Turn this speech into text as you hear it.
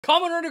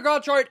Kamen Rider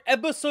Gotchard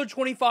episode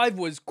 25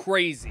 was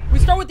crazy. We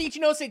start with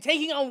Ichinose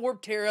taking on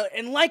Warp Terra,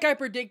 and like I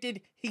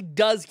predicted, he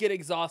does get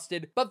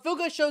exhausted, but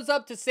Fuga shows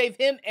up to save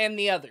him and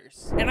the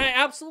others. And I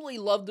absolutely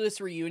love this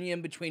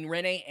reunion between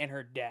Rene and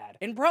her dad.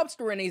 And props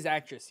to Rene's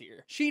actress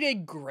here. She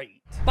did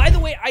great. By the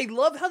way, I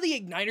love how the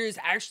igniter is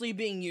actually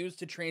being used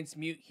to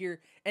transmute here,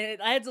 and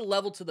it adds a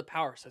level to the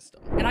power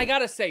system. And I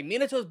gotta say,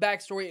 Minato's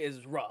backstory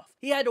is rough.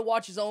 He had to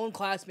watch his own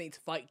classmates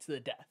fight to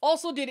the death.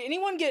 Also, did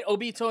anyone get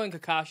Obito and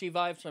Kakashi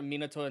vibes from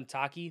Minato and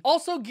Taki?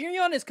 Also,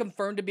 Gideon is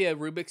confirmed to be a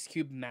Rubik's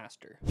Cube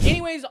master.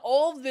 Anyways,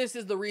 all of this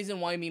is the reason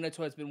why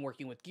Minato has been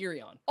working with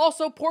Gideon.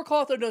 Also, poor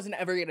Clotho doesn't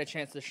ever get a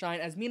chance to shine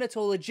as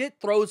Minato legit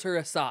throws her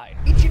aside.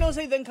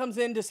 Ichinose then comes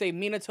in to save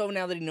Minato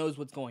now that he knows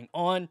what's going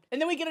on.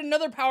 And then we get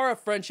another power of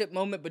friendship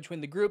moment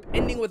between the group,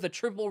 ending with a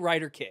triple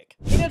rider kick.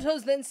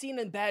 Minato's then seen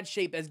in bad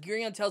shape as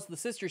Gideon tells the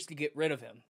sisters to get rid of him.